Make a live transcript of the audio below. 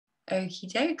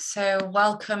Okie doke. So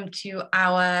welcome to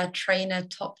our trainer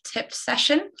top tip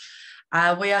session.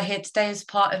 We are here today as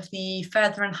part of the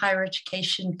Further and Higher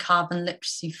Education Carbon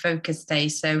Literacy Focus Day.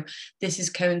 So this is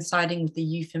coinciding with the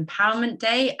Youth Empowerment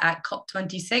Day at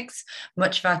COP26.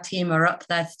 Much of our team are up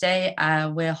there today.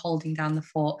 We're holding down the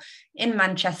fort in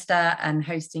Manchester and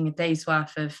hosting a day's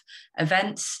worth of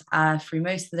events through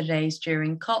most of the days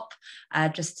during COP,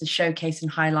 just to showcase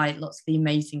and highlight lots of the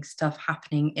amazing stuff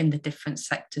happening in the different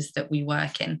sectors that we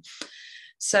work in.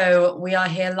 So we are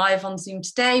here live on Zoom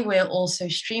today. We're also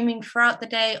streaming throughout the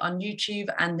day on YouTube,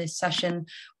 and this session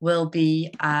will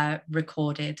be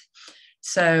recorded.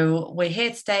 So we're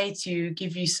here today to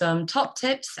give you some top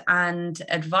tips and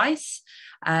advice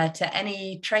to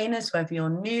any trainers, whether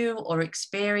you're new or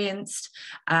experienced.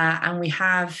 And we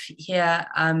have here,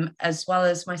 as well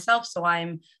as myself, so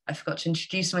I forgot to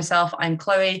introduce myself. I'm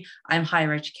Chloe. I'm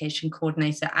Higher Education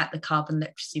Coordinator at the Carbon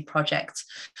Literacy Project.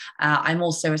 I'm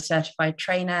also a certified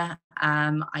trainer.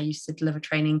 I used to deliver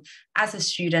training as a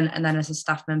student and then as a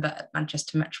staff member at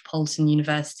Manchester Metropolitan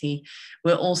University.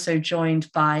 We're also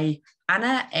joined by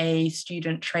Anna, a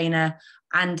student trainer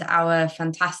and our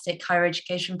fantastic higher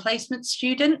education placement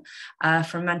student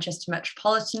from Manchester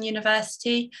Metropolitan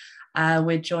University.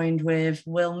 We're joined with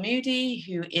Will Moody,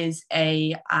 who is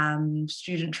a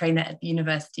student trainer at the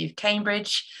University of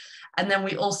Cambridge. And then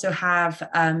we also have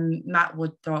Matt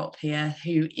Woodthorpe here,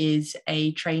 who is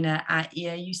a trainer at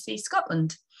EAUC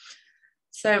Scotland.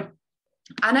 So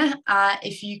Anna,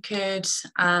 if you could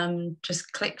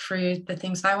just click through the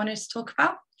things I wanted to talk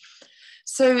about.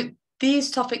 So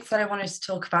these topics that I wanted to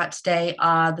talk about today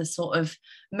are the sort of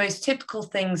most typical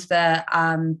things that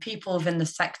people within the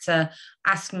sector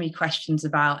ask me questions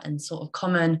about, and sort of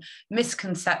common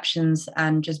misconceptions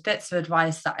and just bits of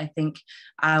advice that I think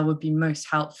would be most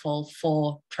helpful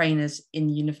for trainers in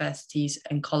universities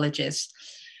and colleges.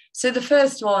 So the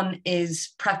first one is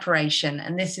preparation,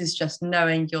 and this is just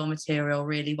knowing your material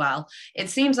really well. It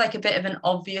seems like a bit of an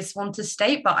obvious one to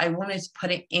state, but I wanted to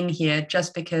put it in here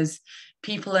just because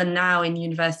people are now in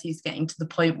universities getting to the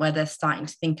point where they're starting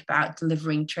to think about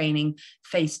delivering training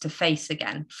face-to-face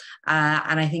again.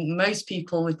 And I think most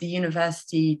people with the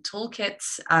university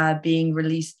toolkits being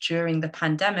released during the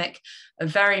pandemic are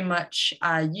very much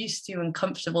used to and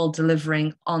comfortable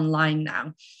delivering online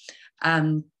now.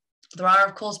 There are,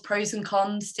 of course, pros and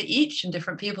cons to each, and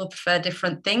different people prefer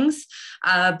different things.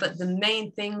 But the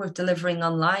main thing with delivering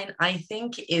online, I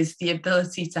think, is the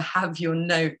ability to have your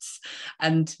notes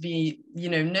and to be,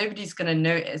 nobody's going to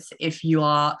notice if you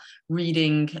are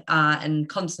reading and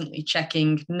constantly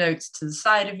checking notes to the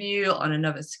side of you on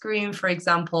another screen, for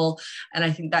example. And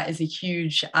I think that is a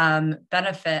huge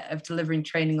benefit of delivering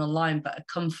training online, but a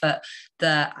comfort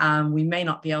that we may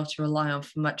not be able to rely on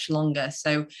for much longer.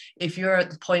 So if you're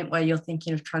at the point where you're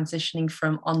thinking of transitioning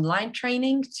from online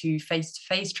training to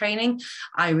face-to-face training,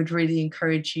 I would really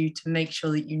encourage you to make sure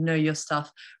that you know your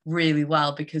stuff really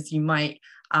well, because you might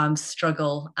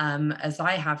struggle, as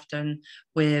I have done,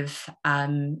 with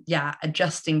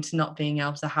adjusting to not being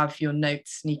able to have your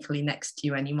notes sneakily next to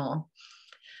you anymore.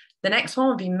 The next one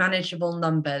would be manageable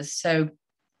numbers. So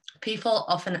people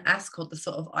often ask what the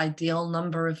sort of ideal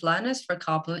number of learners for a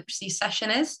carbon literacy session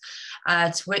is,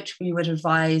 to which we would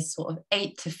advise sort of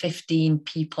 8 to 15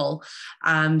 people.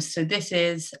 So this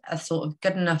is a sort of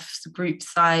good enough group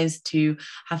size to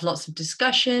have lots of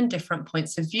discussion, different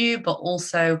points of view, but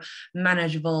also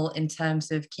manageable in terms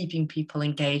of keeping people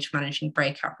engaged, managing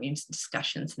breakout rooms and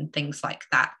discussions and things like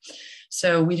that.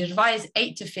 So we'd advise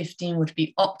 8 to 15 would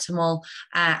be optimal.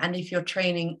 And if you're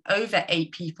training over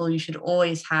 8 people, you should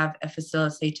always have a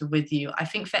facilitator with you. I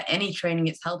think for any training,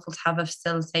 it's helpful to have a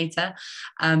facilitator,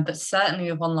 but certainly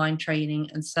with online training,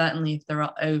 and certainly if there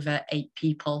are over 8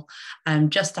 people,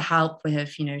 just to help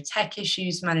with, tech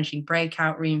issues, managing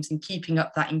breakout rooms and keeping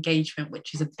up that engagement,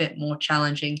 which is a bit more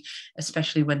challenging,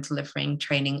 especially when delivering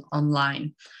training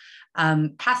online.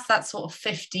 Past that sort of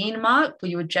 15 mark,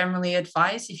 we would generally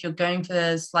advise, if you're going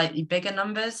for slightly bigger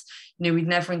numbers, we'd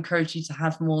never encourage you to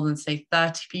have more than, say,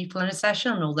 30 people in a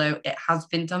session, although it has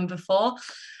been done before.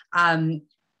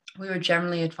 We would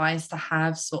generally advise to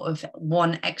have sort of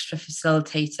 1 extra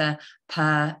facilitator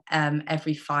per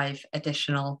every 5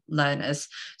 additional learners.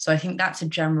 So I think that's a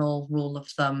general rule of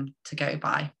thumb to go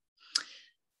by.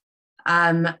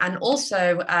 And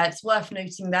also, it's worth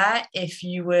noting there, if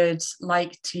you would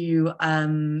like to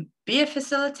be a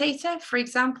facilitator, for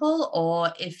example,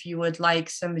 or if you would like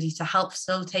somebody to help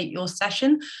facilitate your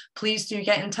session, please do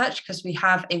get in touch, because we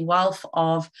have a wealth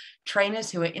of trainers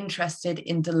who are interested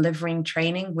in delivering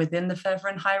training within the further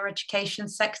and higher education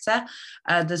sector.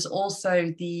 There's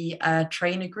also the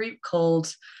trainer group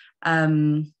called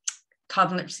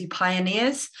carbon literacy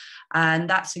pioneers. And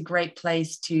that's a great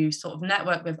place to sort of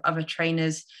network with other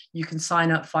trainers. You can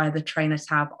sign up via the trainer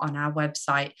tab on our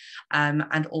website,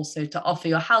 and also to offer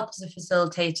your help as a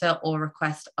facilitator or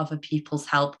request other people's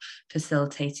help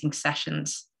facilitating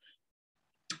sessions.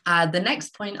 The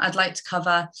next point I'd like to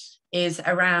cover is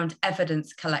around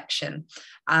evidence collection.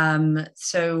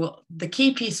 So the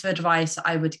key piece of advice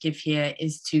I would give here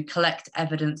is to collect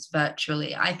evidence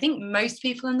virtually. I think most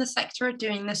people in the sector are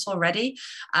doing this already,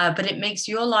 but it makes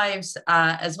your lives,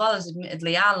 as well as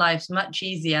admittedly our lives, much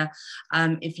easier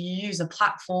if you use a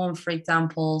platform, for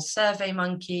example,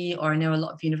 SurveyMonkey, or I know a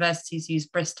lot of universities use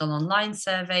Bristol Online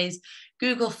Surveys,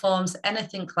 Google Forms,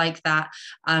 anything like that,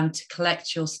 to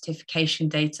collect your certification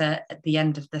data at the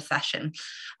end of the session.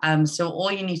 So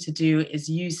all you need to do is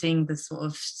using the sort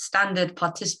of standard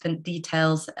participant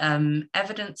details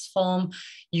evidence form.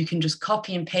 You can just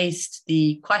copy and paste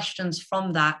the questions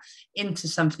from that into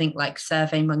something like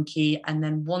SurveyMonkey. And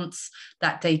then once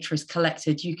that data is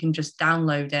collected, you can just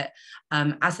download it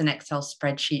as an Excel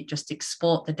spreadsheet, just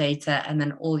export the data. And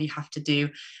then all you have to do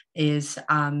is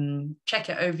check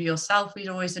it over yourself. We'd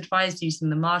always advise using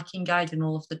the marking guide and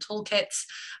all of the toolkits.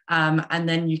 And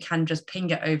then you can just ping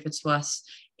it over to us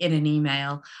in an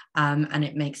email, and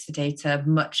it makes the data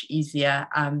much easier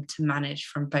to manage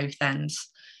from both ends.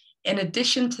 In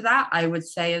addition to that, I would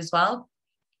say as well,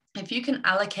 if you can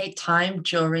allocate time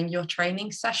during your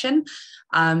training session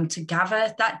to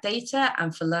gather that data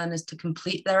and for learners to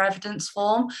complete their evidence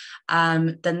form,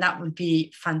 then that would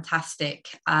be fantastic.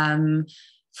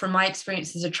 From my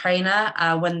experience as a trainer,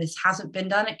 when this hasn't been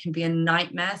done, it can be a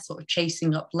nightmare sort of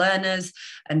chasing up learners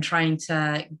and trying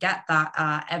to get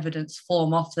that evidence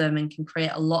form off them, and can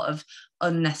create a lot of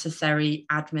unnecessary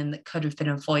admin that could have been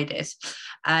avoided.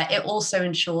 It also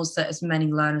ensures that as many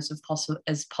learners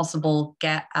as possible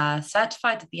get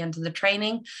certified at the end of the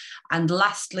training. And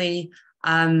lastly,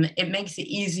 it makes it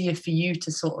easier for you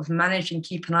to sort of manage and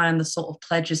keep an eye on the sort of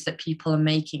pledges that people are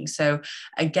making. So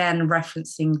again,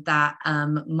 referencing that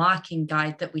marking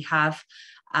guide that we have,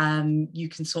 you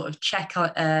can sort of check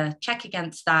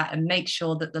against that and make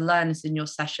sure that the learners in your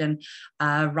session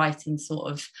are writing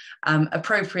sort of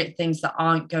appropriate things that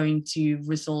aren't going to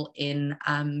result in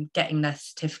getting their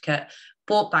certificate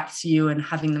brought back to you and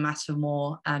having them ask for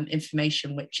more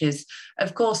information, which is,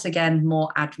 of course, again, more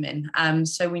admin.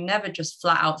 So we never just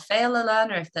flat out fail a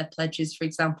learner if their pledges, for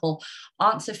example,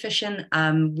 aren't sufficient.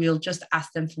 We'll just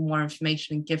ask them for more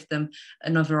information and give them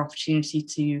another opportunity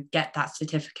to get that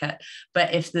certificate.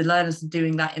 But if the learners are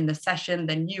doing that in the session,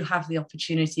 then you have the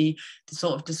opportunity to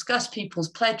sort of discuss people's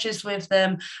pledges with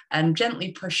them and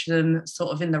gently push them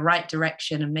sort of in the right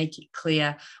direction and make it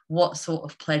clear what sort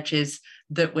of pledges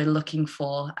that we're looking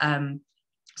for,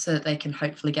 so that they can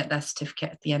hopefully get their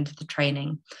certificate at the end of the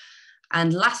training.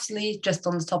 And lastly, just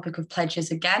on the topic of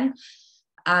pledges again,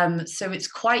 so it's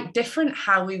quite different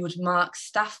how we would mark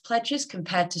staff pledges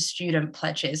compared to student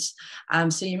pledges.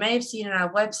 So you may have seen on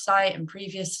our website and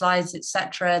previous slides,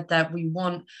 etc., that we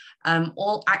want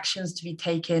all actions to be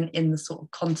taken in the sort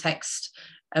of context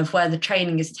of where the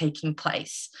training is taking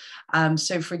place.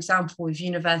 So for example, with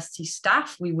university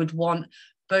staff, we would want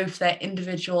both their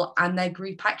individual and their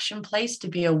group action place to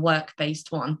be a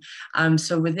work-based one.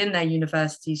 So within their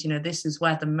universities, this is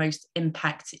where the most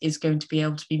impact is going to be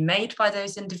able to be made by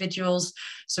those individuals.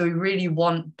 So we really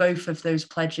want both of those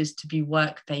pledges to be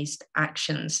work-based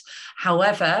actions.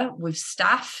 However, with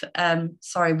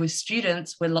with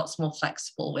students, we're lots more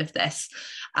flexible with this.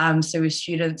 So with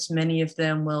students, many of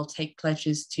them will take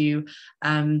pledges to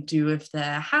do with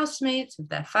their housemates, with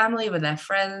their family, with their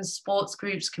friends, sports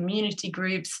groups, community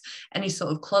groups, any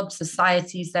sort of club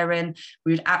societies they're in.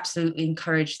 We would absolutely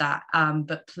encourage that,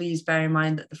 but please bear in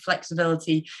mind that the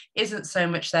flexibility isn't so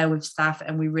much there with staff,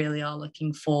 and we really are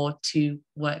looking forward to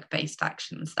work-based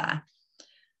actions there.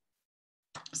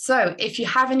 So if you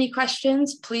have any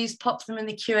questions, please pop them in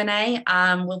the Q&A.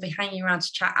 We'll be hanging around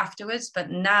to chat afterwards, but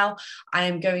now I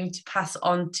am going to pass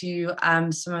on to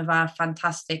some of our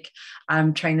fantastic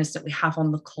trainers that we have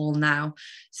on the call now.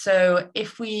 So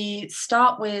if we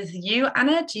start with you,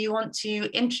 Anna, do you want to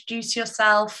introduce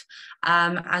yourself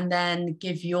and then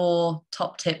give your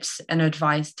top tips and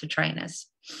advice to trainers?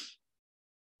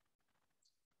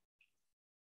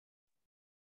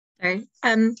 Sorry.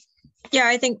 Yeah,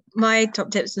 I think my top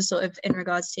tips are sort of in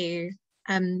regards to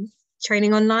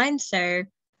training online. So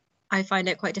I find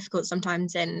it quite difficult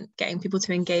sometimes in getting people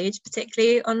to engage,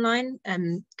 particularly online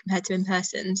compared to in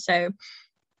person. So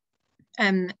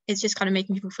it's just kind of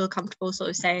making people feel comfortable sort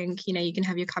of saying, you can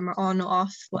have your camera on or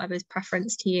off, whatever's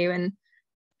preference to you, and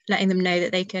letting them know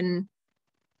that they can,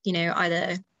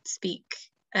 either speak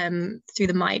through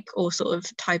the mic or sort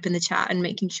of type in the chat, and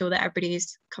making sure that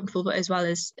everybody's comfortable, but as well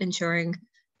as ensuring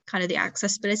kind of the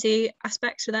accessibility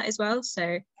aspects for that as well.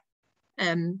 So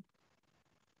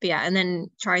but yeah, and then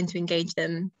trying to engage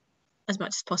them as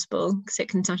much as possible, because it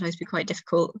can sometimes be quite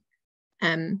difficult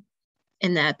in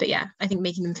there. But yeah, I think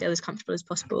making them feel as comfortable as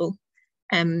possible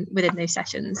within those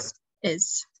sessions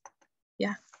is,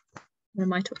 yeah, one of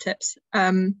my top tips.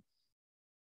 And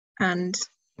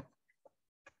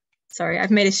sorry,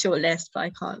 I've made a short list, but I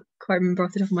can't quite remember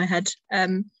off the top of my head.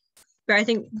 But I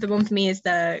think the one for me is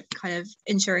the kind of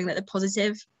ensuring that the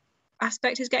positive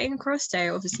aspect is getting across.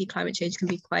 So obviously climate change can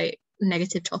be quite a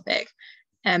negative topic.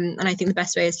 And I think the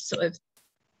best way is to sort of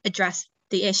address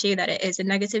the issue that it is a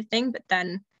negative thing, but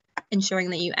then ensuring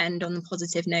that you end on the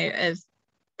positive note of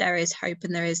there is hope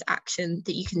and there is action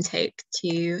that you can take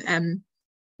to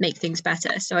make things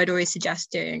better. So I'd always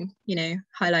suggest doing, you know,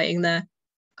 highlighting the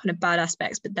kind of bad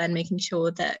aspects, but then making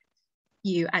sure that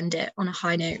you end it on a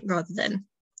high note rather than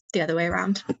the other way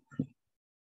around.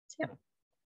 So, yeah.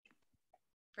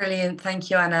 Brilliant, thank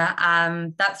you,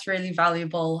 Anna. That's really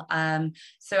valuable.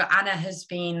 So Anna has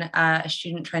been a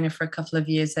student trainer for a couple of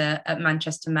years at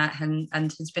Manchester Met, and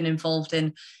has been involved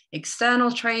in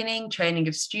external training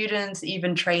of students,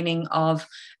 even training of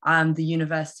the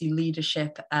university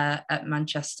leadership at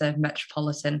Manchester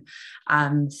Metropolitan.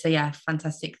 So yeah,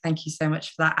 fantastic. Thank you so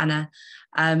much for that, Anna.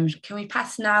 Can we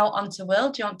pass now on to Will?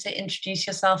 Do you want to introduce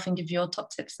yourself and give your top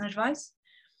tips and advice?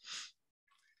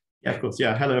 Yeah, of course.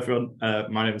 Yeah, hello everyone.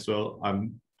 My name is Will.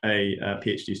 I'm a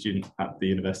PhD student at the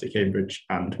University of Cambridge,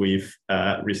 and we've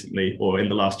recently, or in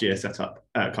the last year, set up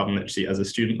carbon literacy as a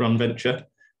student-run venture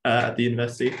at the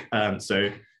university. So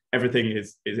everything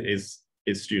is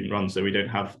student-run, so we don't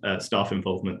have staff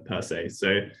involvement per se.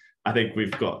 So I think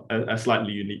we've got a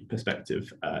slightly unique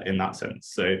perspective in that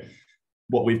sense. So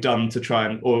what we've done to try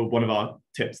and, or one of our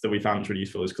tips that we found really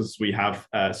useful, is because we have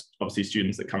obviously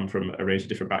students that come from a range of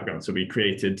different backgrounds. So we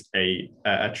created a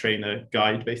trainer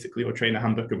guide, basically, or trainer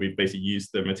handbook, and we basically use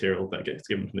the material that gets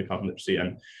given from the carbon literacy,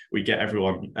 and we get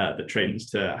everyone that trains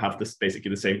to have this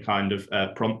basically the same kind of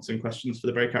prompts and questions for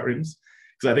the breakout rooms.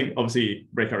 Because I think obviously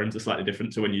breakout rooms are slightly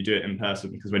different to when you do it in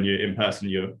person, because when you're in person,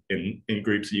 you're in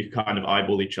groups, you kind of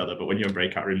eyeball each other. But when you're in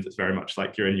breakout rooms, it's very much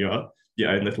like you're in your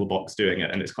own little box doing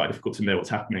it, and it's quite difficult to know what's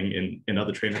happening in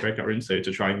other trainer breakout rooms. So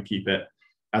to try and keep it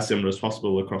as similar as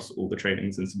possible across all the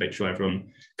trainings and to make sure everyone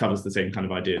covers the same kind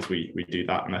of ideas, we do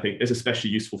that. And I think it's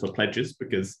especially useful for pledges,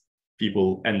 because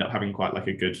people end up having quite like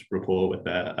a good rapport with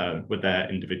their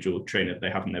individual trainer that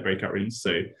they have in their breakout rooms.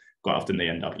 So quite often they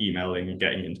end up emailing and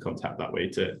getting into contact that way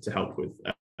to help with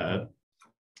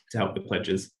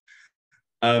pledges.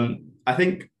 I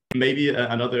think maybe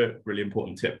another really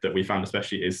important tip that we found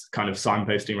especially is kind of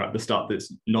signposting right at the start that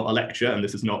it's not a lecture and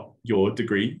this is not your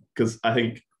degree, because I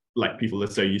think like people are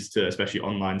so used to, especially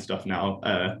online stuff now,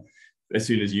 as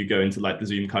soon as you go into like the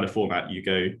Zoom kind of format, you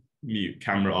go mute,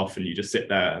 camera off, and you just sit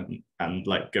there and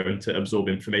like go into absorb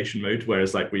information mode.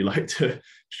 Whereas like we like to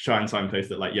try and signpost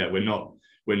that like, yeah, we're not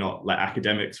like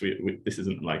academics. This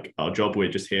isn't like our job.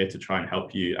 We're just here to try and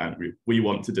help you, and we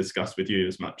want to discuss with you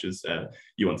as much as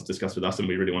you want to discuss with us, and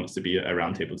we really want it to be a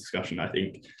roundtable discussion. I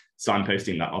think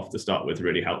signposting that off to start with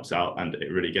really helps out, and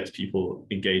it really gets people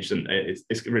engaged, and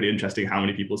it's really interesting how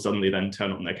many people suddenly then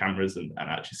turn on their cameras and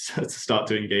actually start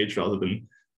to engage, rather than,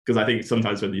 because I think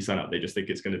sometimes when you sign up they just think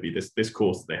it's going to be this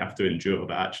course that they have to endure,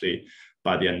 but actually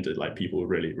by the end, like people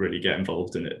really get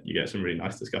involved in it. You get some really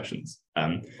nice discussions.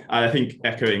 And I think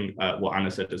echoing what Anna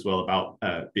said as well about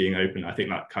being open, I think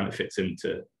that kind of fits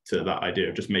into that idea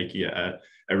of just making it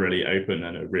a really open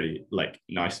and a really like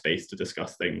nice space to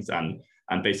discuss things, and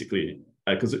basically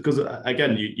because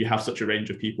again you have such a range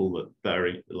of people that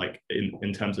are like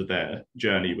in terms of their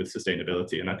journey with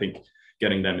sustainability, and I think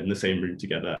getting them in the same room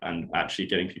together and actually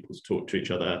getting people to talk to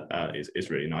each other is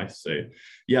really nice. So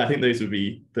yeah, I think those would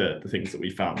be the things that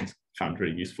we found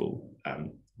really useful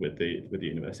with the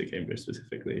University of Cambridge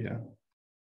specifically. Yeah.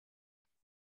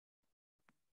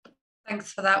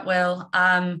 Thanks for that, Will.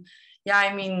 Yeah,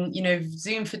 I mean, you know,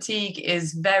 Zoom fatigue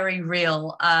is very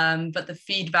real, but the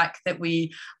feedback that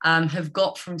we have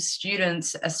got from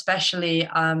students, especially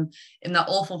in that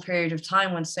awful period of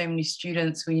time when so many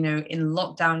students were, you know, in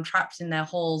lockdown, trapped in their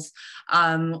halls,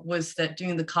 was that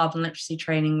doing the carbon literacy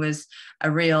training was a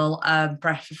real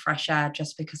breath of fresh air,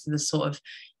 just because of the sort of,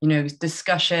 you know,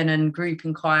 discussion and group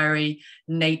inquiry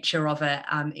nature of it,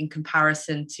 in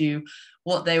comparison to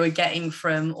what they were getting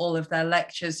from all of their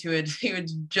lectures who had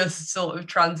just sort of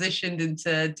transitioned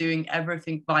into doing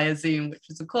everything via Zoom, which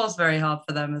was of course very hard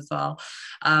for them as well.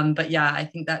 But yeah, I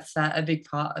think that's a big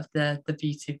part of the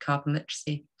beauty of carbon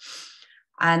literacy.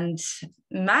 And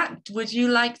Matt, would you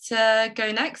like to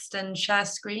go next and share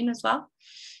screen as well?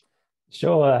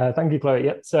 Sure, thank you, Chloe.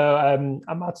 Yep. So I'm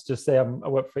Matt to just say I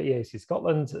work for EAUC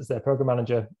Scotland as their programme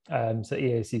manager. So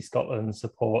EAUC Scotland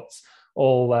supports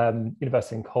all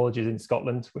universities and colleges in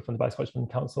Scotland. We're funded by the Scottish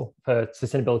Council for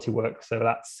sustainability work. So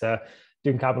that's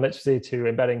doing carbon literacy to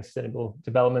embedding sustainable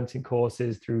development in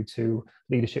courses through to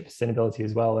leadership sustainability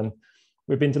as well. And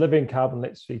we've been delivering carbon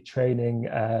literacy training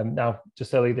now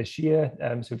just early this year.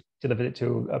 So we've delivered it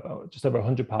to about just over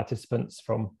 100 participants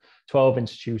from 12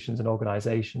 institutions and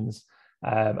organisations.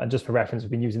 And just for reference,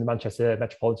 we've been using the Manchester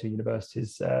Metropolitan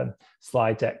University's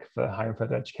slide deck for higher and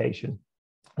further education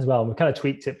as well. And we've kind of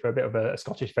tweaked it for a bit of a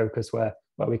Scottish focus where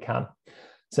we can.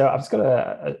 So I've just got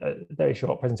a very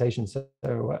short presentation, so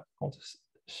I'll just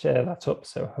share that up.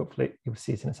 So hopefully you'll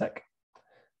see it in a sec.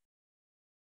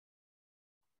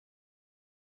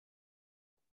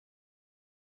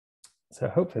 So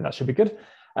hopefully that should be good.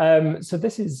 So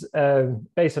this is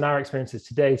based on our experiences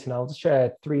to date, and I'll just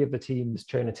share 3 of the team's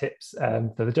trainer tips,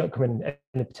 though they don't come in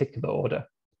a particular order.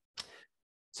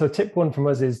 So tip 1 from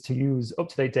us is to use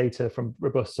up-to-date data from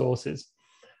robust sources.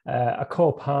 A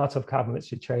core part of carbon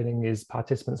literacy training is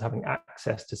participants having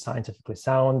access to scientifically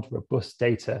sound, robust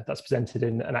data that's presented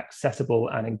in an accessible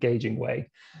and engaging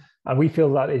way. And we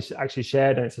feel that is actually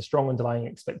shared, and it's a strong underlying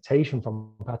expectation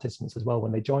from participants as well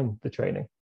when they join the training.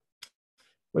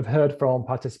 We've heard from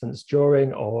participants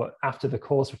during or after the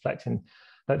course reflecting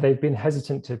that they've been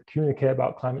hesitant to communicate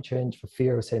about climate change for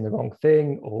fear of saying the wrong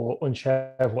thing or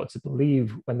unsure of what to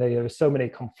believe when there are so many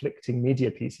conflicting media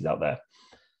pieces out there.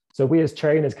 So we as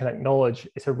trainers can acknowledge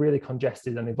it's a really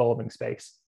congested and evolving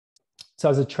space. So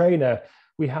as a trainer,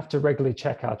 we have to regularly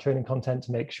check our training content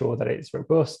to make sure that it's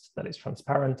robust, that it's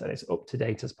transparent, and it's up to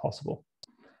date as possible.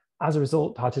 As a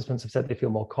result, participants have said they feel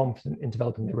more confident in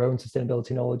developing their own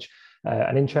sustainability knowledge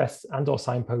and interests, and or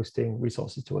signposting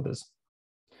resources to others.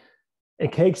 In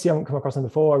case you haven't come across them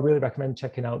before, I really recommend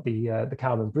checking out the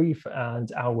Carbon Brief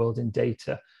and Our World in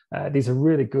Data. These are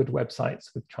really good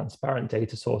websites with transparent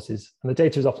data sources, and the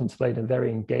data is often displayed in a very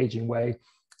engaging way,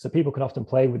 so people can often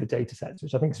play with the data sets,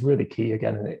 which I think is really key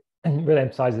again, and it really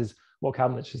emphasizes what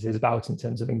carbon literacy is about in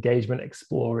terms of engagement,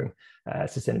 exploring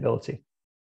sustainability.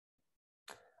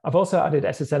 I've also added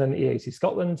SSN and EAUC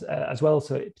Scotland as well,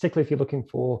 so particularly if you're looking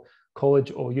for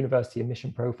college or university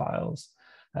emission profiles.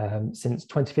 Since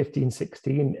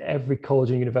 2015-16, every college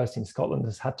and university in Scotland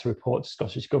has had to report to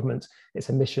Scottish Government its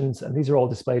emissions, and these are all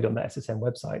displayed on the SSN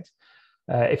website.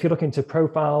 If you're looking to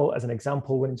profile as an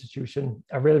example one institution,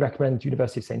 I really recommend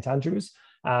University of St Andrews,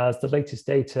 as the latest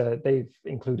data, they've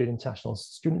included international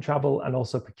student travel and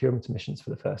also procurement emissions for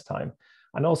the first time.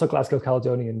 And also Glasgow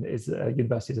Caledonian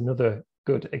University is another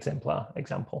good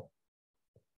example.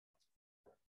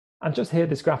 And just here,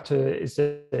 this graph is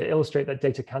to illustrate that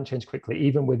data can change quickly,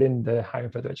 even within the higher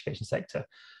and further education sector.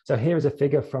 So here is a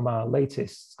figure from our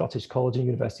latest Scottish College and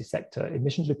University sector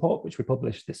emissions report, which we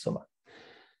published this summer.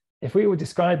 If we were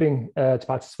describing to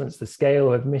participants the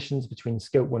scale of emissions between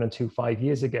Scope 1 and 2 5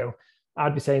 years ago,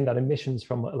 I'd be saying that emissions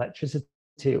from electricity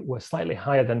were slightly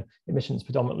higher than emissions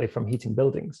predominantly from heating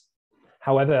buildings.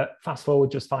 However, fast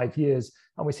forward just 5 years,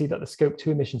 and we see that the Scope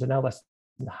 2 emissions are now less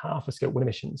than half of Scope 1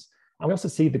 emissions. And we also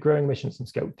see the growing emissions in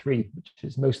Scope 3, which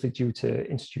is mostly due to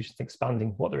institutions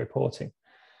expanding what they're reporting.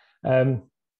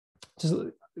 Just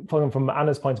following from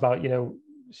Anna's point about,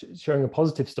 showing a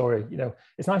positive story,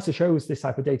 it's nice to show this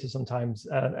type of data sometimes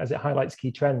as it highlights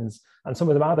key trends. And some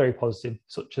of them are very positive,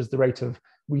 such as the rate of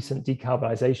recent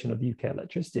decarbonisation of UK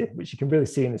electricity, which you can really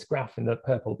see in this graph in the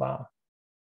purple bar.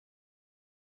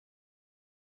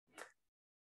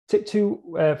 Tip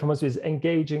 2 from us is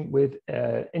engaging with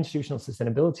institutional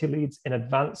sustainability leads in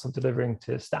advance of delivering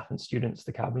to staff and students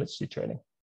the carbon literacy training.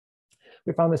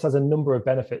 We found this has a number of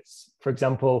benefits. For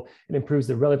example, it improves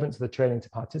the relevance of the training to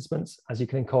participants, as you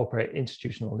can incorporate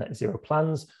institutional net zero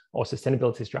plans or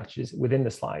sustainability strategies within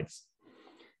the slides.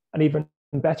 An even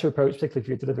better approach, particularly if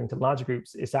you're delivering to larger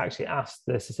groups, is to actually ask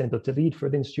the sustainability lead for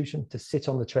the institution to sit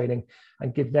on the training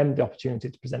and give them the opportunity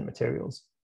to present materials.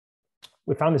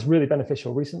 We found this really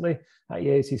beneficial recently at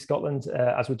EAUC Scotland,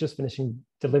 as we're just finishing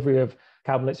delivery of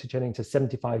carbon literacy training to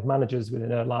 75 managers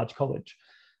within a large college.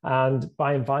 And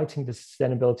by inviting the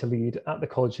sustainability lead at the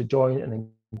college to join and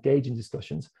engage in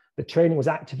discussions, the training was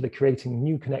actively creating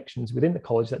new connections within the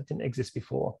college that didn't exist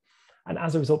before. And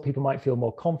as a result, people might feel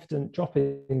more confident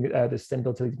dropping the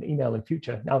sustainability lead an email in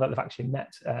future, now that they've actually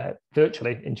met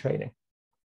virtually in training.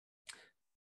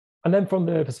 And then from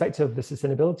the perspective of the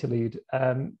sustainability lead,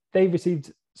 they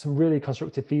received some really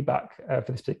constructive feedback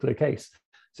for this particular case.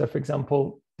 So for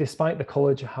example, despite the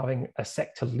college having a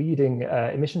sector-leading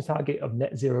emissions target of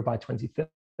net zero by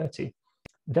 2030,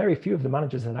 very few of the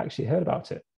managers had actually heard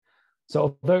about it.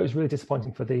 So although it was really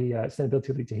disappointing for the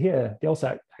sustainability lead to hear, they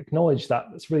also acknowledged that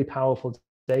it's really powerful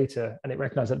data, and it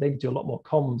recognized that they do a lot more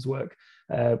comms work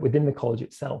within the college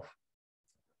itself.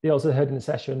 They also heard in the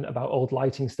session about old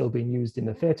lighting still being used in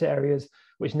the theatre areas,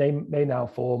 which may now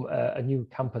form a new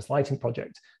campus lighting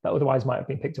project that otherwise might have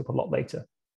been picked up a lot later.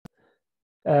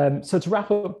 So to wrap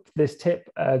up this tip,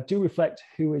 do reflect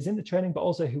who is in the training, but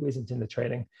also who isn't in the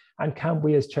training. And can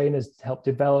we as trainers help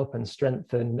develop and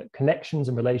strengthen connections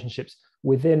and relationships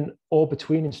within or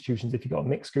between institutions if you've got a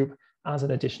mixed group as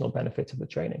an additional benefit of the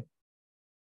training.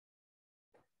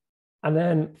 And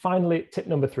then finally, tip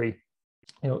number 3,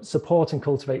 support and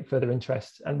cultivate further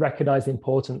interest and recognize the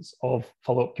importance of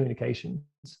follow-up communications.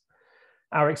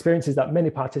 Our experience is that many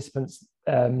participants,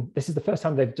 this is the first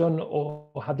time they've done or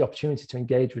had the opportunity to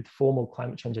engage with formal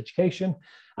climate change education,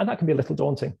 and that can be a little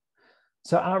daunting.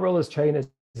 So our role as trainers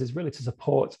is really to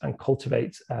support and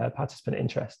cultivate participant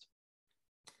interest.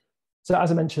 So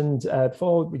as I mentioned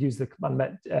before, we use the Command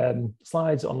Met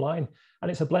slides online, and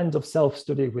it's a blend of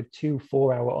self-study with 2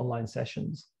 4-hour online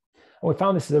sessions. And we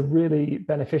found this is a really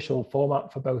beneficial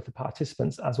format for both the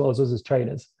participants as well as us as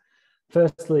trainers.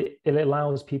 Firstly, it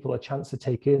allows people a chance to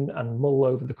take in and mull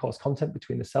over the course content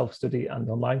between the self-study and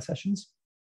the online sessions.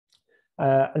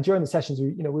 And during the sessions,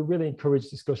 we really encourage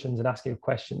discussions and asking of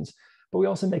questions, but we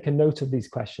also make a note of these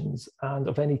questions and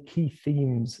of any key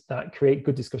themes that create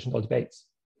good discussions or debates.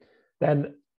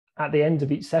 Then at the end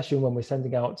of each session, when we're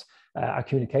sending out our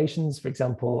communications, for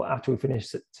example, after we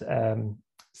finish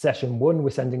session 1, we're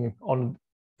sending on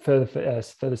further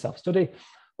self-study,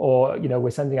 or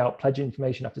we're sending out pledge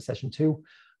information after session 2.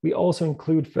 We also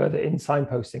include further in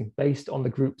signposting based on the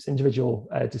group's individual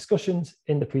discussions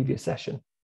in the previous session.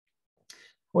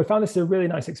 We found this is a really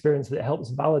nice experience that it helps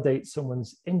validate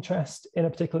someone's interest in a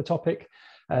particular topic,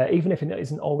 even if it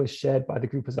isn't always shared by the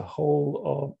group as a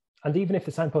whole, and even if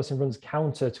the signposting runs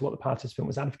counter to what the participant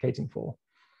was advocating for.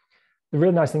 The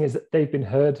really nice thing is that they've been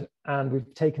heard, and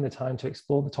we've taken the time to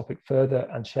explore the topic further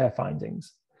and share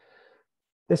findings.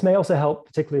 This may also help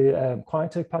particularly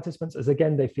quieter participants, as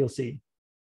again, they feel seen.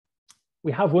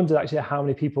 We have wondered actually how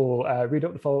many people read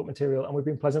up the follow-up material, and we've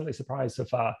been pleasantly surprised so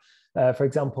far. For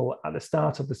example, at the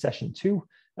start of the session 2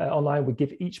 online, we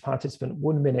give each participant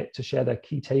 1 minute to share their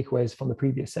key takeaways from the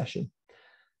previous session.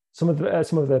 Some of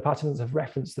the participants have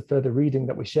referenced the further reading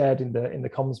that we shared in the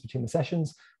comms between the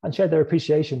sessions and shared their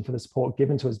appreciation for the support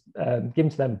given to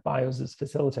them by us as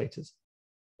facilitators.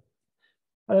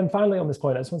 And then finally on this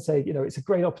point, I just want to say, it's a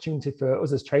great opportunity for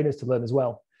us as trainers to learn as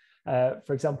well.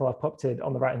 For example, I've popped it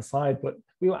on the right-hand slide, but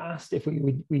we were asked if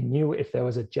we knew if there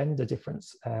was a gender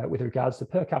difference with regards to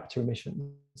per capita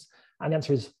emissions. And the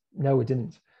answer is no, we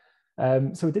didn't.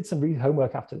 So we did some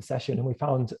homework after the session, and we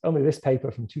found only this paper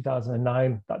from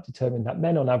 2009 that determined that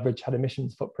men on average had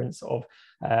emissions footprints of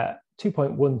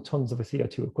 2.1 tons of a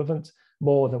CO2 equivalent,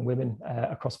 more than women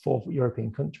across 4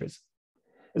 European countries.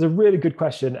 It's a really good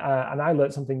question, and I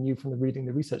learned something new from reading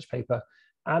the research paper.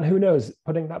 And who knows,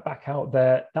 putting that back out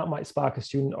there, that might spark a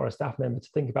student or a staff member to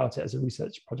think about it as a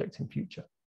research project in future.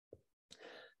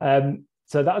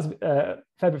 So that was a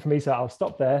fair bit for me, so I'll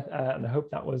stop there, and I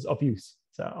hope that was of use.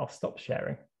 So I'll stop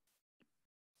sharing.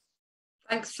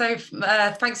 Thanks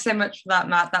so much for that,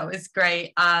 Matt. That was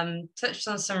great. Touched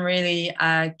on some really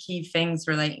key things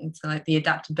relating to the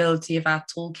adaptability of our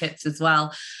toolkits as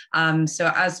well.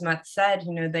 So as Matt said,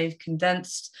 they've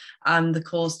condensed the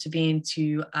course to be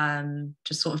into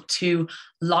just sort of 2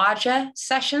 larger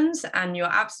sessions, and you're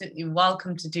absolutely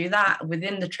welcome to do that.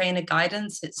 Within the trainer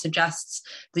guidance, it suggests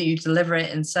that you deliver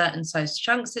it in certain size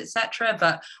chunks, etc.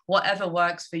 But whatever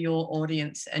works for your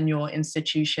audience and your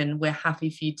institution, we're happy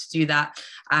for you to do that.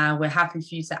 We're happy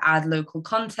for you to add local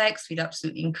context. We'd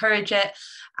absolutely encourage it.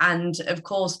 And of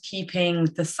course, keeping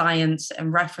the science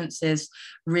and references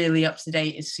really up to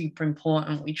date is super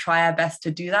important. We try our best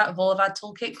to do that with all of our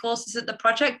toolkit courses at the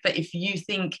project. But if you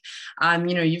think,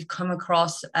 you've come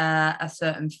across a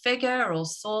certain figure or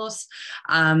source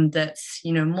that's,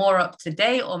 more up to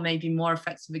date or maybe more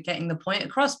effective at getting the point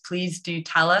across, please do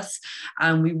tell us.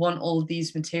 We want all of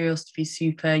these materials to be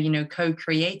super,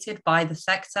 co-created by the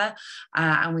sector.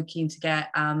 And we're keen to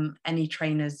get any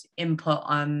trainers' input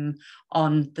on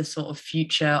the sort of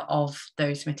future of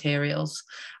those materials.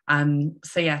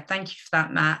 So yeah, thank you for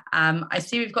that, Matt. I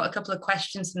see we've got a couple of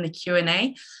questions in the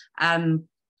Q&A.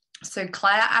 So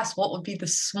Claire asked, what would be the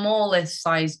smallest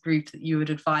size group that you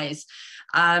would advise?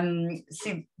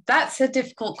 See, that's a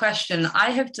difficult question.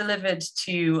 I have delivered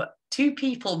to 2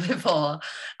 people before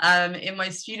in my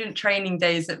student training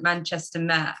days at Manchester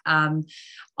Met.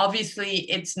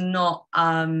 Obviously, it's not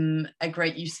a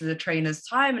great use of the trainer's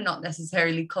time and not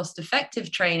necessarily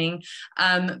cost-effective training,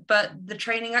 but the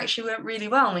training actually went really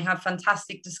well and we had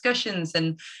fantastic discussions,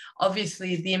 and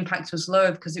obviously the impact was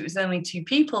lower because it was only 2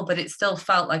 people, but it still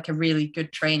felt like a really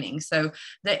good training. So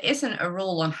there isn't a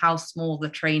rule on how small the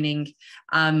training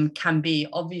can be.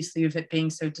 Obviously, with it being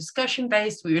so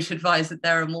discussion-based, we would advise that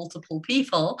there are multiple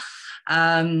people,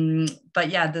 but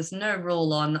yeah, there's no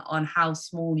rule on how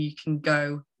small you can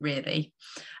go, really.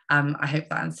 I hope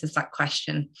that answers that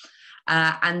question.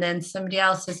 And then somebody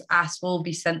else has asked, will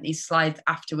be sent these slides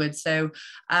afterwards. So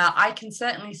I can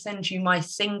certainly send you my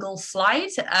single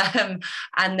slide.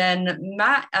 And then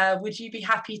Matt, would you be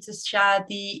happy to share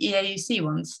the EAUC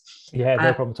ones? Yeah,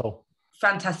 no problem at all.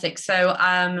 Fantastic. So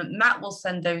Matt will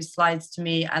send those slides to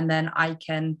me, and then I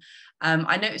can,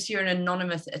 I notice you're an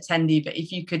anonymous attendee, but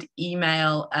if you could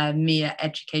email me at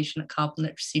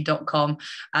education@carbonliteracy.com,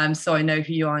 so I know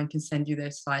who you are and can send you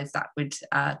those slides, that would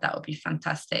be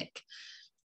fantastic.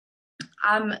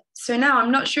 So now I'm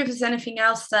not sure if there's anything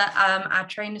else that our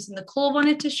trainers in the call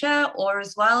wanted to share, or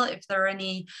as well, if there are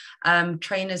any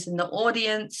trainers in the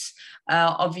audience.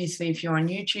 Obviously, if you're on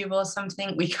YouTube or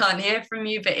something, we can't hear from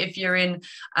you, but if you're in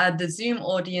the Zoom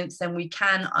audience, then we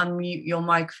can unmute your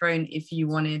microphone if you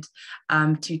wanted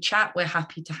to chat. We're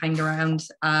happy to hang around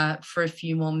for a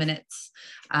few more minutes.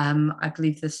 I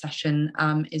believe the session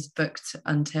is booked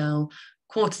until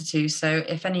 1:45. So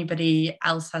if anybody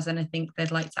else has anything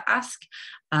they'd like to ask,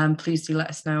 please do let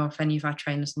us know, if any of our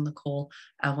trainers on the call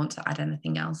want to add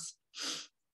anything else.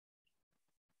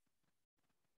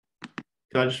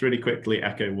 Can I just really quickly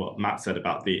echo what Matt said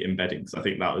about the embedding? Because I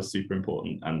think that was super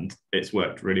important and it's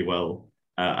worked really well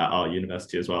at our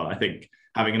university as well. I think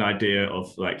having an idea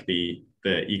of like the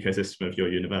ecosystem of your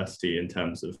university in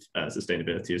terms of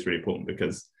sustainability is really important,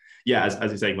 because yeah, as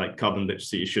you're saying, like carbon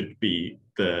literacy should be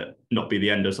not be the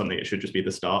end of something, it should just be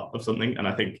the start of something. And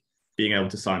I think being able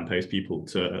to signpost people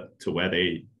to where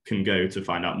they can go to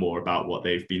find out more about what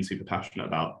they've been super passionate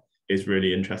about is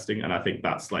really interesting. And I think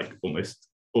that's like almost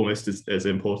as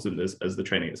important as the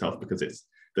training itself, because it's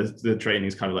the training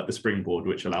is kind of like the springboard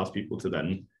which allows people to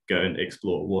then go and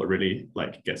explore what really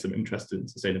like gets them interested in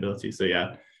sustainability. So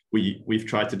yeah, we've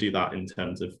tried to do that in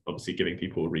terms of obviously giving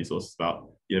people resources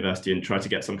about university and try to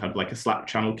get some kind of like a Slack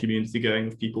channel community going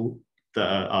of people that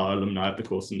are alumni of the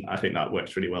course, and I think that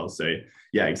works really well. So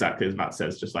yeah, exactly as Matt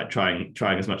says, just like trying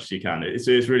as much as you can. It's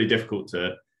really difficult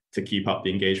to keep up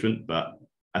the engagement, but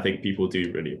I think people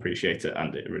do really appreciate it,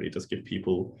 and it really does give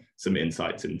people some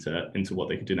insights into what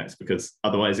they can do next, because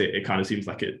otherwise it kind of seems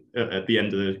like at the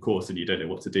end of the course and you don't know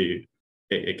what to do,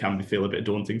 it can feel a bit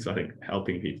daunting. So I think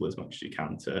helping people as much as you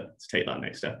can to take that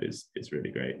next step is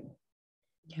really great.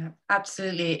 Yeah,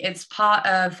 absolutely. It's part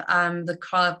of the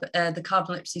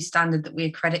carbon literacy standard that we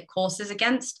accredit courses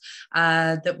against,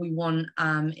 that we want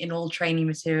in all training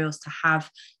materials to have,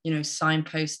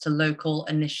 signposts to local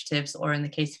initiatives, or in the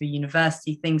case of a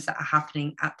university, things that are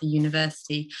happening at the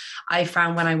university. I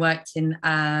found when I worked in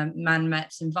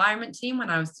ManMet's environment team, when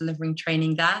I was delivering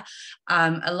training there,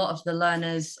 a lot of the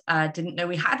learners didn't know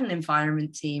we had an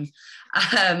environment team.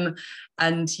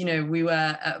 And, we were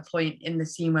at a point in the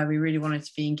team where we really wanted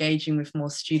to be engaging with more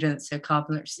students. So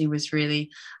carbon literacy was really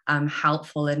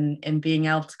helpful in being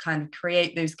able to kind of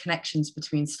create those connections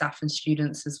between staff and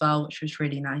students as well, which was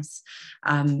really nice,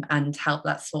 and help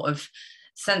that sort of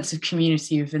sense of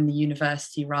community within the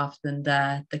university, rather than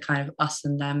the kind of us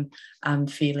and them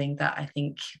feeling that I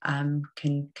think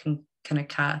can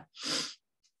occur.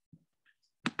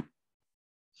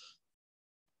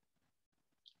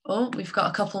 Oh, we've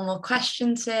got a couple more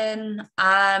questions in.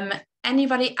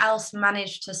 Anybody else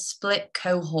managed to split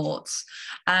cohorts?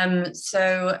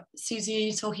 So Susie, are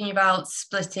you talking about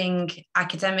splitting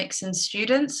academics and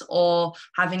students, or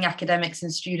having academics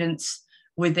and students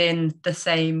within the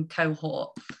same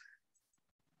cohort?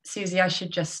 Susie, I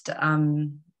should just,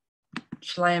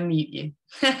 shall I unmute you?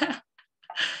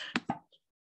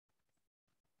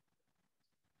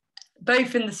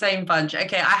 Both in the same bunch.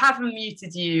 Okay, I have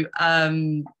unmuted you,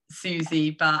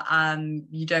 Susie, but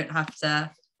you don't have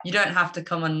to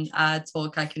come and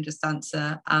talk. I can just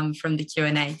answer from the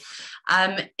Q&A.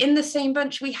 In the same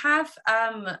bunch we have,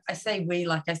 I say we,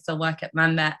 like I still work at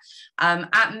ManMet.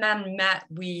 At ManMet,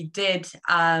 we did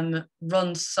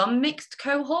run some mixed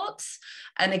cohorts.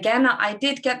 And again, I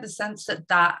did get the sense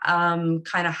that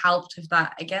kind of helped with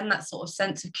that, again, that sort of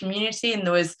sense of community. And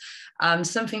there was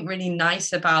something really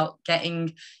nice about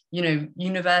getting, you know,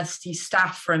 university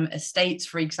staff from estates,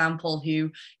 for example,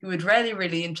 who would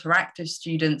really interact with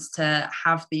students to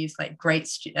have these like great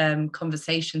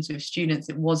conversations with students.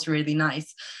 It was really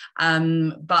nice.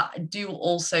 But I do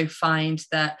also find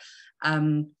that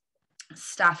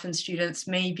staff and students,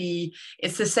 maybe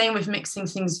it's the same with mixing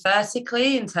things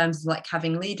vertically in terms of like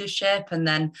having leadership and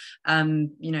then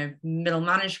you know, middle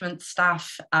management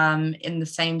staff in the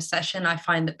same session. I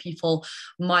find that people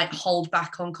might hold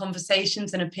back on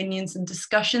conversations and opinions and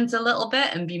discussions a little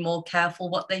bit and be more careful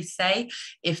what they say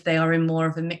if they are in more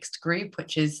of a mixed group,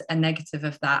 which is a negative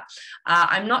of that.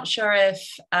 I'm not sure if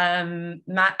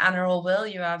Matt, Anna, or Will,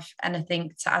 you have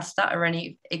anything to add to that, or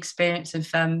any experience of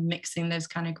mixing those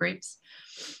kind of groups?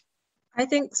 I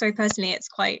think, so personally, it's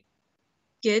quite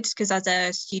good because as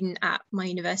a student at my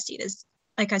university, there's,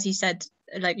 like, as you said,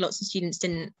 like lots of students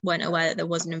weren't aware that there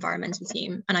was an environmental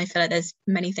team. And I feel like there's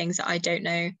many things that I don't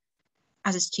know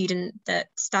as a student that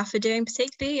staff are doing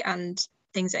particularly, and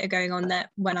things that are going on that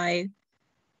when I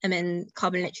am in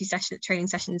carbon literacy training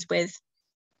sessions with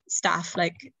staff,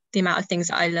 like the amount of things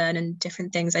that I learn and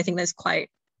different things, I think there's quite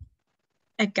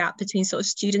a gap between sort of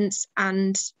students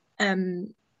and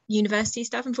university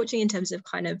staff, unfortunately, in terms of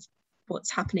kind of what's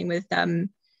happening with the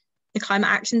climate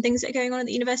action things that are going on at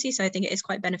the university. So I think it is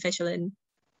quite beneficial in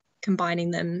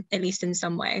combining them, at least in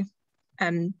some way,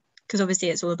 because obviously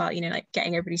it's all about, you know, like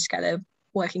getting everybody together,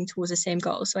 working towards the same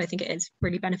goal. So I think it is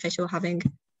really beneficial having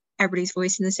everybody's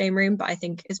voice in the same room. But I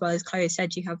think, as well as Chloe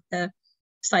said, you have the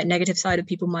slight negative side of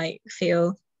people might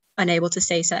feel unable to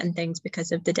say certain things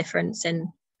because of the difference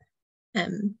in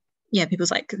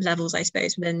people's like levels, I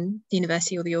suppose, within the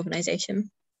university or the organisation.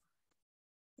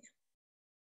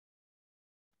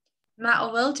 Matt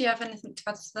or Will, do you have anything to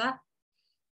add to that?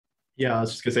 Yeah, I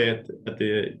was just going to say at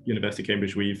the University of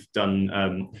Cambridge, we've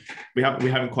done, we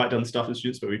haven't quite done stuff with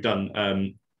students, but we've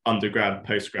done undergrad,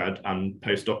 postgrad and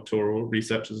postdoctoral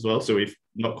research as well. So we've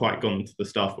not quite gone to the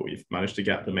staff, but we've managed to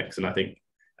get the mix. And I think,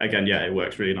 again, yeah, it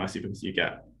works really nicely because you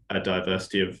get a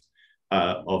diversity of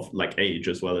like age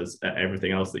as well as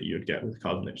everything else that you would get with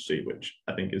carbon literacy, which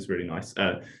I think is really nice.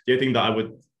 The other thing that I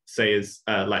would say is,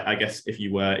 like, I guess if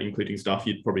you were including staff,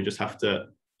 you'd probably just have to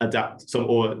adapt some,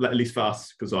 or at least for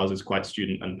us, because ours is quite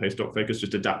student and postdoc focused,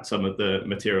 just adapt some of the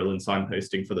material and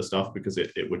signposting for the staff, because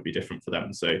it would be different for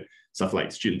them. So stuff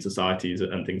like student societies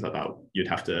and things like that, you'd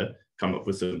have to come up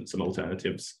with some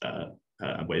alternatives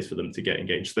and ways for them to get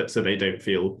engaged, so they don't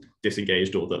feel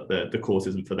disengaged or that the course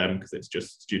isn't for them because it's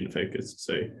just student focused.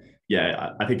 So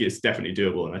yeah, I think it's definitely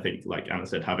doable. And I think, like Anna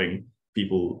said, having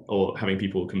people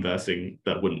conversing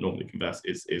that wouldn't normally converse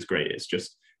is great. It's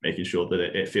just making sure that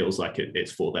it feels like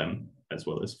it's for them as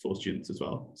well as for students as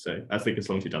well. So I think as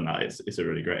long as you've done that, it's a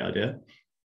really great idea.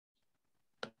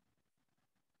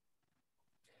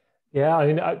 Yeah, I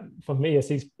mean, from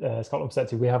EAUC Scotland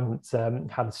perspective, we haven't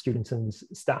had student and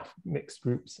staff mixed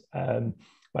groups.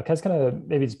 Like, I was kind of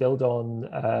maybe just build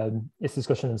on this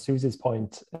discussion and Susie's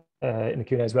point in the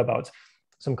Q&A as well about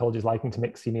some colleges liking to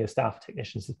mix senior staff,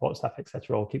 technicians, support staff,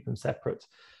 etc., or keep them separate.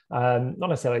 Not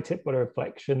necessarily a tip, but a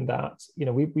reflection that, you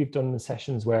know, we've done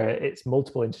sessions where it's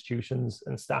multiple institutions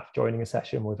and staff joining a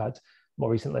session. We've had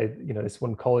more recently, you know, this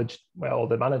one college where all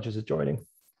the managers are joining.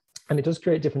 And it does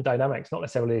create different dynamics, not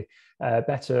necessarily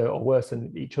better or worse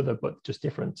than each other, but just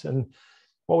different. And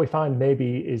what we find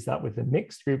maybe is that with the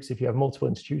mixed groups, if you have multiple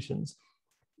institutions,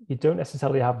 you don't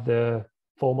necessarily have the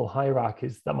formal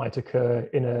hierarchies that might occur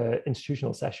in an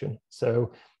institutional session.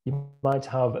 So you might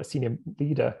have a senior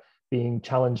leader being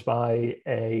challenged by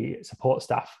a support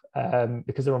staff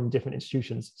because they're on different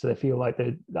institutions. So they feel like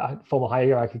that formal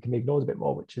hierarchy can be ignored a bit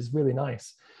more, which is really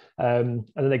nice. And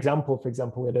an example, for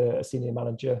example, we had a senior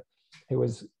manager who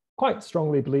was quite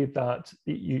strongly believed that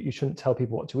you shouldn't tell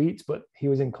people what to eat, but he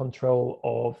was in control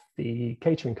of the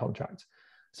catering contract.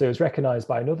 So it was recognized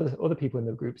by other people in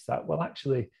the groups that, well,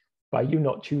 actually, by you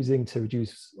not choosing to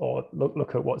reduce or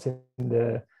look at what's in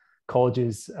the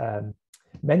college's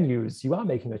menus, you are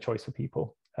making a choice for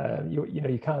people. You know,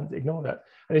 you can't ignore that.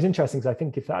 And it's interesting because I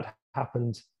think if that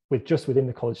happened within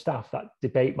the college staff, that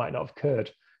debate might not have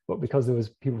occurred, but because there was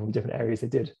people from different areas, they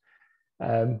did.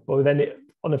 But then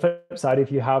on the flip side,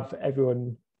 if you have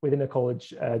everyone within a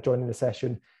college joining the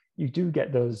session, you do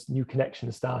get those new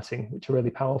connections starting, which are really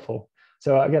powerful.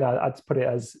 So again, I'd put it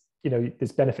as, you know,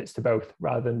 there's benefits to both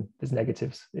rather than there's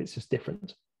negatives. It's just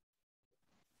different.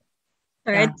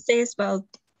 Sorry, I'd say as well,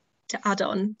 to add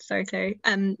on, sorry Chloe,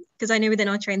 because I know within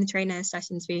our train the trainer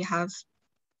sessions we have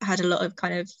had a lot of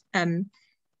kind of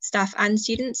staff and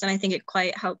students, and I think it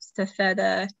quite helps to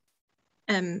further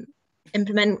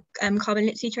implement carbon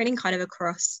literacy training kind of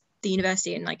across the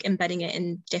university and like embedding it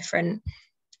in different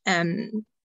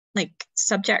like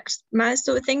subject matter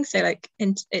sort of thing. So like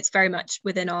it's very much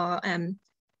within our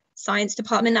science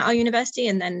department at our university,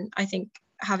 and then I think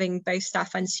having both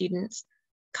staff and students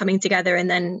coming together, and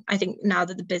then I think now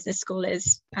that the business school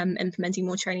is implementing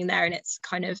more training there, and it's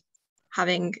kind of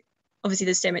having, obviously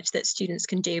there's so much that students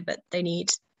can do, but they need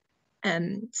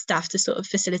staff to sort of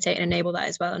facilitate and enable that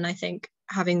as well. And I think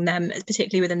having them,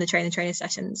 particularly within the trainer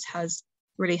sessions, has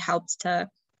really helped to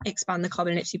expand the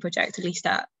carbon literacy project, at least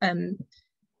at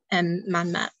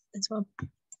ManMet as well.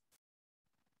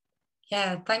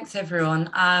 Yeah, thanks everyone.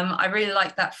 I really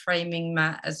like that framing,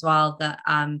 Matt, as well, that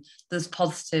there's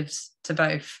positives to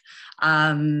both.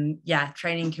 Yeah,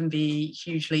 training can be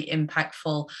hugely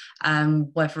impactful,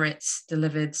 whether it's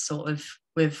delivered sort of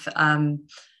with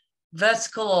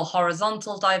vertical or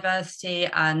horizontal diversity,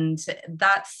 and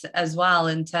that's as well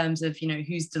in terms of, you know,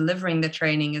 who's delivering the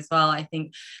training as well. I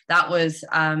think that was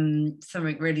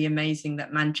something really amazing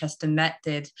that Manchester Met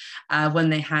did when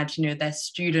they had, you know, their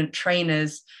student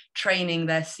trainers training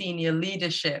their senior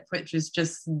leadership, which was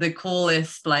just the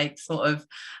coolest, like, sort of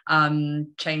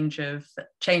change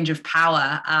of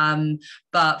power.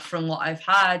 But from what I've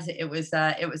heard, it was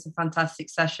a fantastic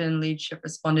session. Leadership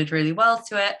responded really well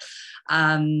to it.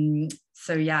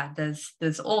 So yeah,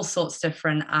 there's all sorts of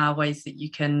different ways that you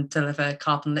can deliver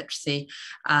carbon literacy.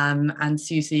 And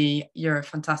Susie, you're a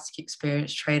fantastic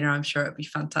experienced trainer. I'm sure it'll be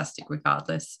fantastic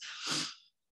regardless.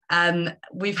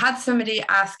 We've had somebody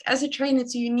ask, as a trainer,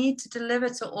 do you need to deliver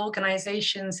to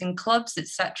organizations and clubs,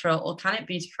 etc., or can it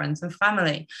be to friends and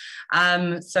family?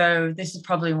 So this is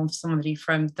probably one for somebody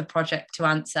from the project to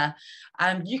answer.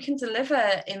 You can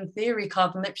deliver, in theory,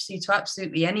 carbon literacy to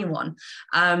absolutely anyone.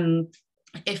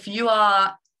 If you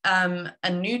are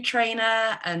a new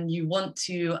trainer and you want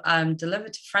to deliver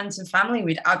to friends and family,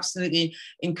 we'd absolutely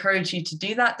encourage you to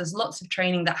do that. There's lots of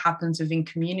training that happens within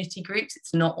community groups.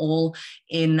 It's not all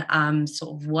in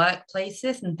sort of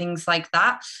workplaces and things like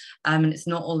that, and it's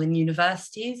not all in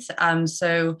universities.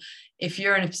 So if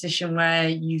you're in a position where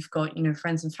you've got, you know,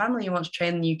 friends and family you want to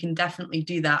train, you can definitely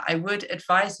do that. I would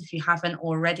advise, if you haven't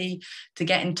already, to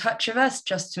get in touch with us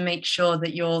just to make sure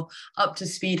that you're up to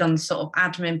speed on the sort of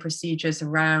admin procedures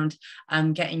around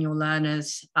getting your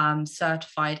learners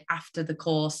certified after the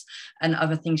course, and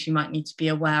other things you might need to be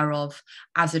aware of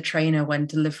as a trainer when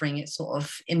delivering it sort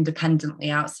of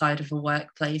independently outside of a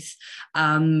workplace.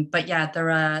 But yeah, there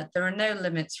are no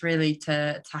limits really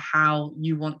to how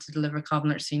you want to deliver carbon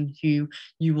literacy and who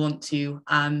you want to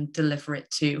deliver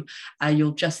it to.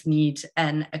 You'll just need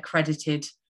an accredited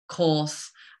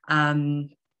course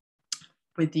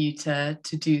with you to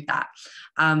do that.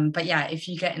 But yeah, if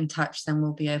you get in touch, then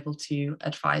we'll be able to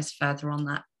advise further on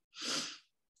that.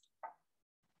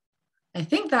 I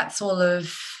think that's all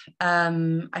of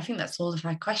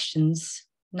our questions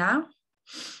now.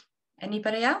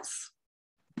 Anybody else?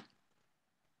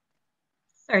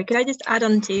 Sorry, could I just add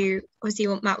on to obviously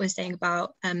what Matt was saying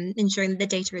about ensuring that the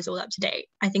data is all up to date?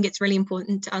 I think it's really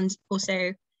important to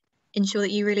also ensure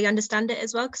that you really understand it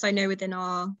as well, because I know within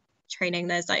our training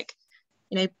there's, like,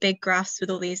 you know, big graphs with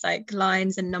all these like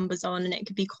lines and numbers on, and it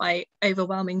could be quite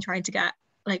overwhelming trying to get,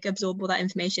 like, absorb all that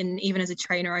information. Even as a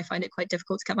trainer, I find it quite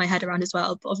difficult to get my head around as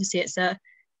well. But obviously it's a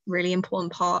really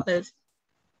important part of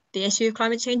the issue of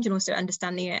climate change, and also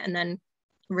understanding it and then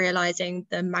realizing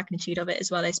the magnitude of it as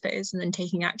well, I suppose, and then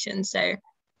taking action. So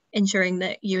ensuring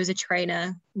that you as a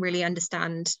trainer really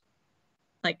understand,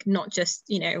 like, not just,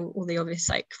 you know, all the obvious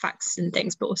like facts and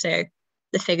things, but also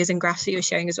the figures and graphs that you're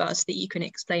showing as well, so that you can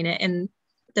explain it in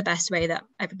the best way that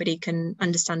everybody can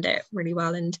understand it really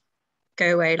well and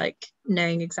go away like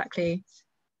knowing exactly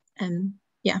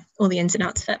all the ins and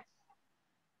outs of it.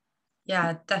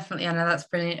 Yeah, definitely, Anna, that's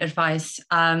brilliant advice.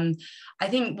 I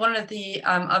think one of the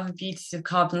other beauties of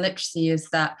carbon literacy is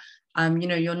that you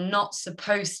know, you're not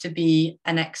supposed to be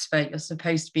an expert, you're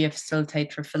supposed to be a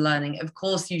facilitator for learning. Of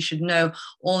course, you should know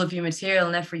all of your material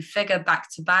and every figure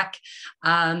back to back,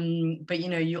 but you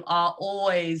know, you are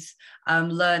always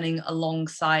learning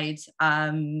alongside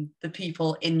the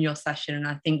people in your session. And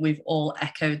I think we've all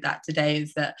echoed that today,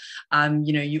 is that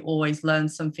you know, you always learn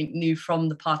something new from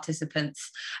the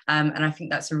participants, and I think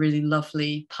that's a really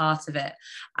lovely part of it.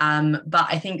 But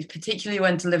I think particularly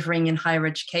when delivering in higher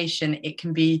education, it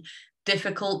can be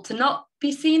difficult to not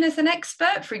be seen as an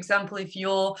expert. For example, if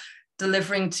you're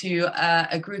delivering to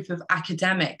a group of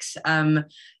academics,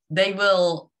 they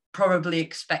will probably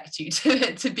expect you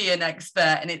to be an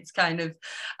expert, and it's kind of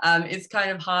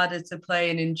harder to play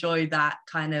and enjoy that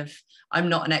kind of I'm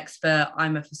not an expert,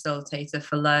 I'm a facilitator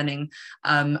for learning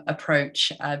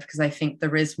approach, because I think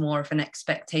there is more of an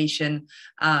expectation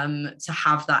to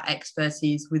have that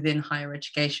expertise within higher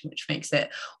education, which makes it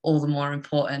all the more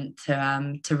important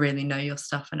to really know your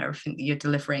stuff and everything that you're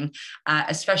delivering,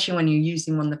 especially when you're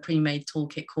using one of the pre-made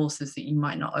toolkit courses that you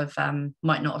might not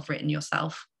have written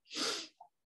yourself.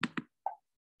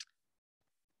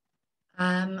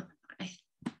 I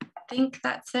think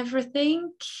that's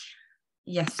everything.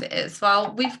 Yes, it is.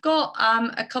 Well, we've got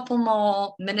a couple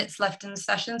more minutes left in the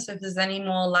session, so if there's any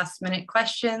more last minute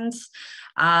questions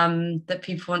that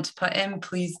people want to put in,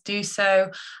 please do so.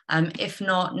 If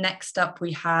not, next up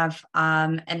we have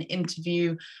an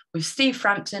interview with Steve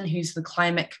Frampton, who's the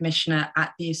Climate Commissioner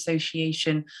at the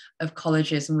Association of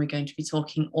Colleges, and we're going to be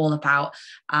talking all about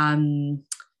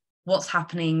what's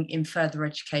happening in further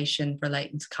education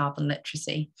relating to carbon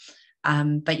literacy.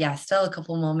 But yeah, still a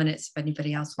couple more minutes if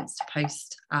anybody else wants to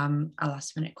post a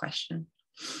last minute question.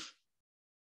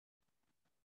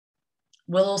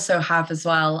 We'll also have as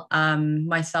well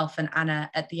myself and Anna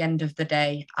at the end of the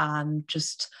day,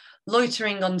 just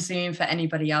loitering on Zoom for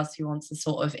anybody else who wants a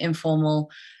sort of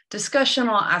informal discussion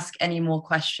or ask any more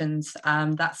questions.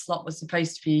 That slot was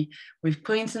supposed to be with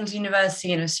Queensland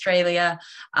University in Australia,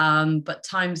 but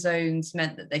time zones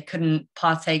meant that they couldn't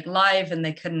partake live, and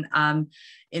they couldn't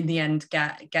in the end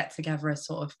get together a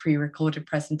sort of pre-recorded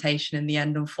presentation in the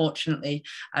end, unfortunately.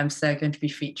 So they're going to be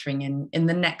featuring in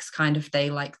the next kind of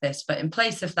day like this, but in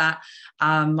place of that,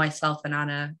 myself and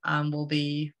Anna will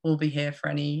be here for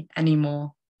any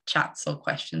more chats or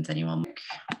questions anyone.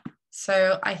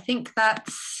 So I think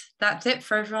that's it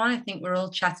for everyone. I think we're all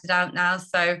chatted out now.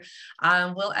 So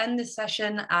we'll end this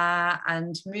session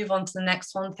and move on to the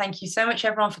next one. Thank you so much,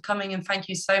 everyone, for coming, and thank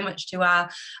you so much to our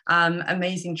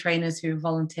amazing trainers who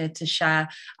volunteered to share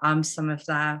some of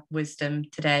their wisdom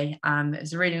today. It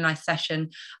was a really nice session.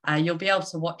 You'll be able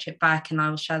to watch it back, and I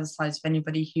will share the slides for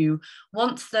anybody who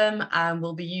wants them.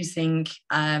 We'll be using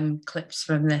clips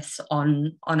from this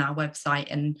on our website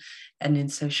and in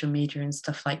social media and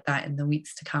stuff like that in the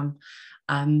weeks to come.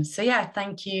 So yeah,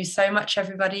 thank you so much,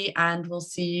 everybody, and we'll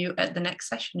see you at the next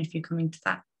session if you're coming to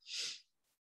that.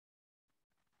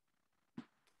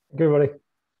 Good, everybody.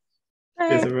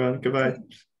 Cheers, everyone. Goodbye.